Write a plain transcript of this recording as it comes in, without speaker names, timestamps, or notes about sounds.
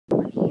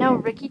No,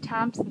 Ricky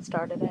Thompson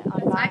started it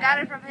on I got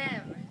it from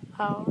him.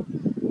 Oh.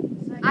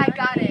 I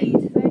got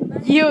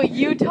it.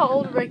 You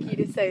told Ricky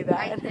to say that.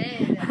 I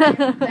did.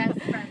 I'm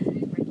best friends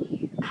with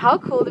Ricky. How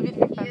cool to be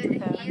friends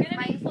with him. He is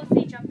my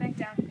floaty, jump back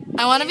down.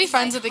 I want to be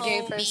friends with a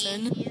gay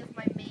person. He is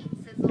my main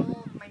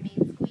sizzle, my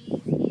main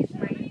squeeze. He is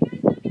my...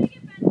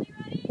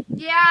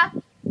 Yeah.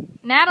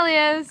 Natalie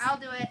is. I'll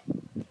do it.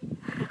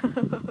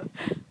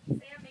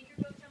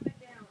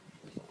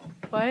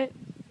 What? Make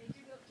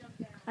your goat jump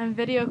down. I'm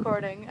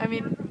videocording. I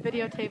mean,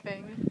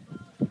 videotaping.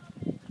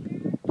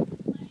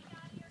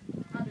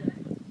 I'll do it.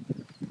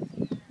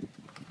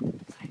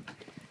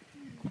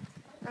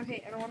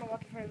 Okay, I don't want to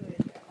walk in front of the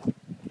video.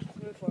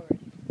 Move forward.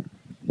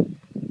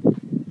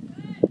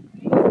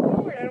 Move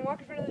forward, I don't walk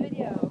in front of the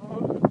video.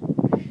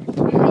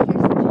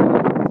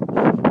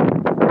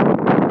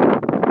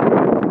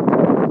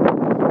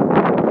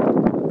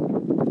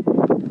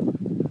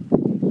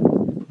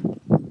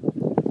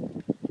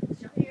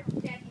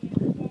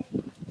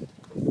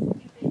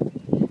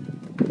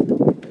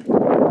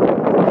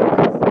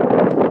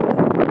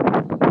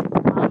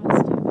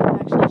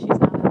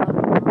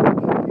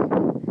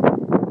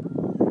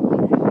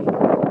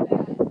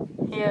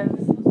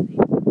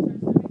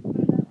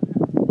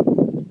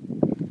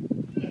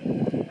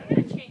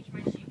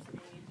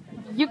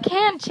 You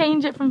can't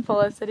change it from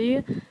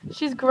Felicity.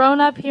 She's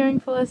grown up hearing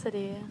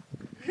Felicity.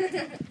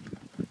 Can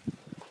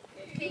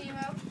you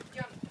move?